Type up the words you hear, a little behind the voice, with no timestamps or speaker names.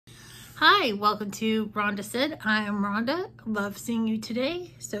Hi, welcome to Rhonda Said. I am Rhonda. Love seeing you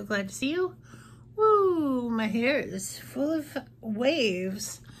today. So glad to see you. Woo, my hair is full of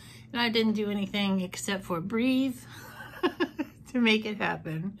waves. And I didn't do anything except for breathe to make it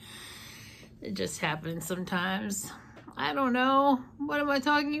happen. It just happens sometimes. I don't know. What am I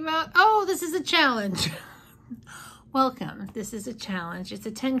talking about? Oh, this is a challenge. Welcome. This is a challenge. It's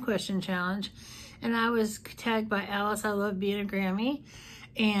a 10-question challenge. And I was tagged by Alice. I love being a Grammy.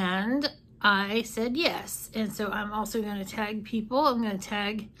 And I said yes. And so I'm also going to tag people. I'm going to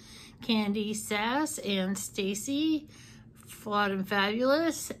tag Candy Sass and Stacy, Flawed and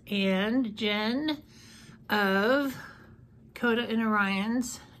Fabulous, and Jen of Coda and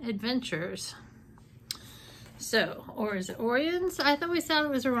Orion's Adventures. So, or is it Orion's? I thought we said it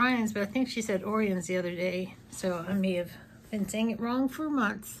was Orion's, but I think she said Orion's the other day. So I may have been saying it wrong for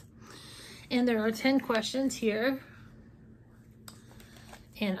months. And there are 10 questions here.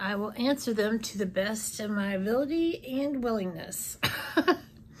 And I will answer them to the best of my ability and willingness.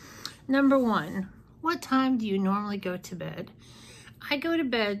 Number 1, what time do you normally go to bed? I go to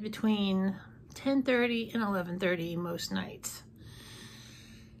bed between 10:30 and 11:30 most nights.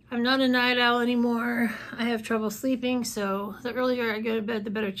 I'm not a night owl anymore. I have trouble sleeping, so the earlier I go to bed,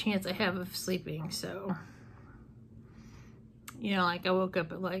 the better chance I have of sleeping. So, you know, like I woke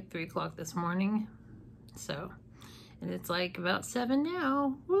up at like 3 o'clock this morning. So, and it's like about 7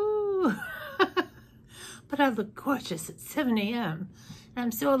 now. Woo! But I look gorgeous at 7 a.m. And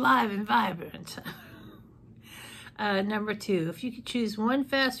I'm still alive and vibrant. Number 2, if you could choose one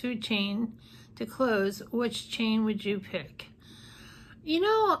fast food chain to close, which chain would you pick? You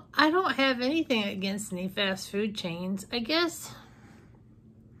know, I don't have anything against any fast food chains. I guess,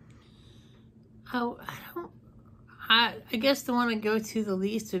 I guess the one I go to the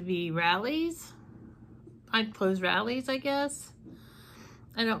least would be Rally's. I'd close Rally's, I guess.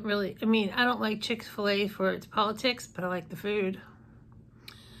 I don't like Chick-fil-A for its politics, but I like the food.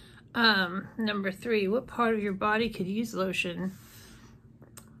 Number 3, what part of your body could use lotion?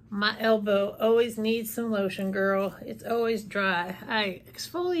 My elbow always needs some lotion, girl. It's always dry. I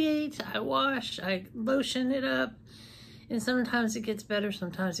exfoliate, I wash, I lotion it up, and sometimes it gets better,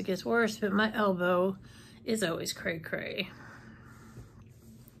 sometimes it gets worse, but my elbow is always cray-cray.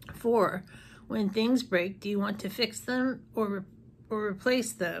 4, when things break, do you want to fix them or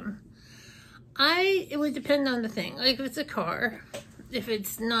replace them? It would depend on the thing. Like if it's a car, if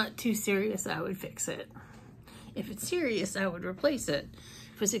it's not too serious, I would fix it. If it's serious, I would replace it.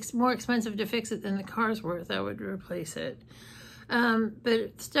 If it's more expensive to fix it than the car's worth, I would replace it.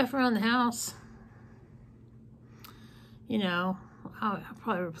 But stuff around the house, you know, I'll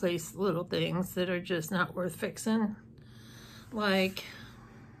probably replace little things that are just not worth fixing. Like,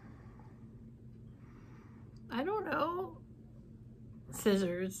 I don't know,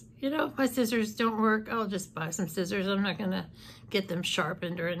 scissors. You know, if my scissors don't work, I'll just buy some scissors. I'm not gonna get them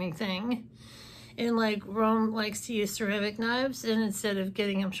sharpened or anything. And like Rome likes to use ceramic knives, and instead of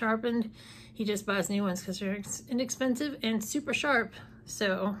getting them sharpened, he just buys new ones because they're inexpensive and super sharp.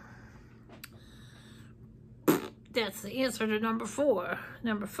 So that's the answer to number 4.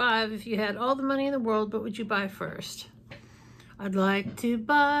 Number 5, if you had all the money in the world, what would you buy first? I'd like to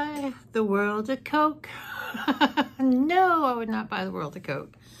buy the world of Coke. No, I would not buy the world of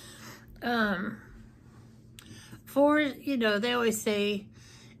Coke. 4, you know, they always say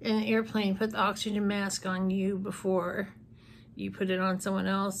in an airplane, put the oxygen mask on you before you put it on someone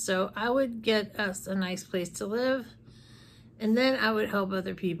else. So I would get us a nice place to live, and then I would help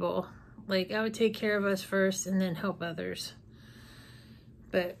other people. Like, I would take care of us first and then help others.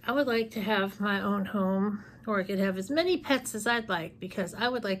 But I would like to have my own home, or I could have as many pets as I'd like, because I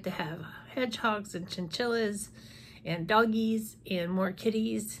would like to have hedgehogs and chinchillas and doggies and more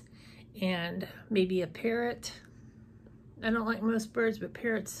kitties and maybe a parrot. I don't like most birds, but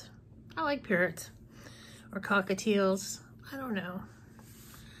parrots, I like parrots. Or cockatiels, I don't know.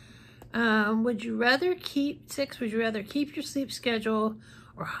 Would you rather keep your sleep schedule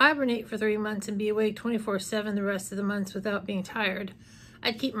or hibernate for 3 months and be awake 24/7 the rest of the months without being tired?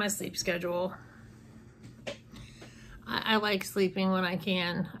 I'd keep my sleep schedule. I like sleeping when I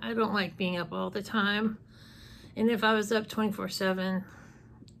can. I don't like being up all the time. And if I was up 24/7,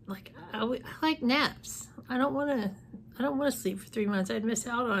 like I like naps. I don't want to sleep for 3 months. I'd miss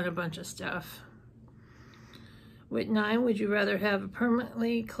out on a bunch of stuff. With 9, would you rather have a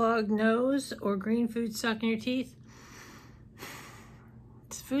permanently clogged nose or green food stuck in your teeth?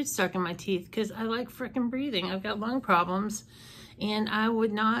 It's food stuck in my teeth because I like frickin' breathing. I've got lung problems, and I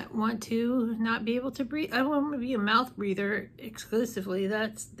would not want to not be able to breathe. I want to be a mouth breather exclusively.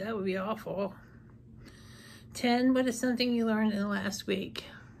 That would be awful. 10, what is something you learned in the last week?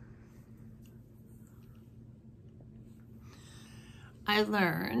 I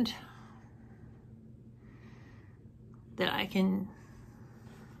learned that I can,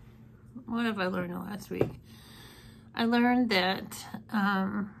 what have I learned last week? I learned that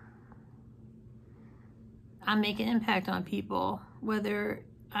I make an impact on people, whether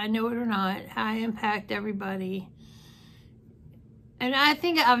I know it or not. I impact everybody. And I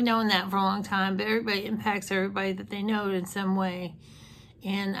think I've known that for a long time, but everybody impacts everybody that they know in some way.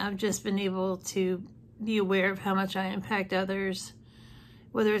 And I've just been able to be aware of how much I impact others,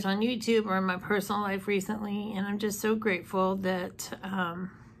 whether it's on YouTube or in my personal life recently. And I'm just so grateful that, that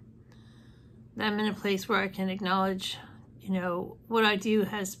I'm in a place where I can acknowledge, you know, what I do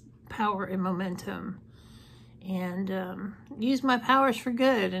has power and momentum, and use my powers for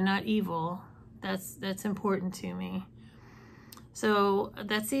good and not evil. That's important to me. So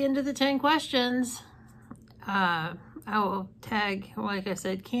that's the end of the 10 questions. I will tag, like I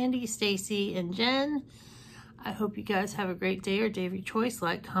said, Candy, Stacy, and Jen. I hope you guys have a great day or day of your choice.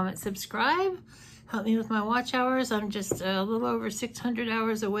 Like, comment, subscribe. Help me with my watch hours. I'm just a little over 600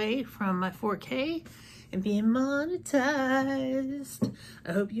 hours away from my 4K and being monetized.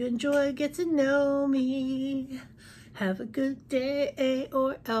 I hope you enjoy, get to know me. Have a good day,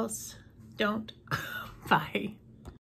 or else don't. Bye.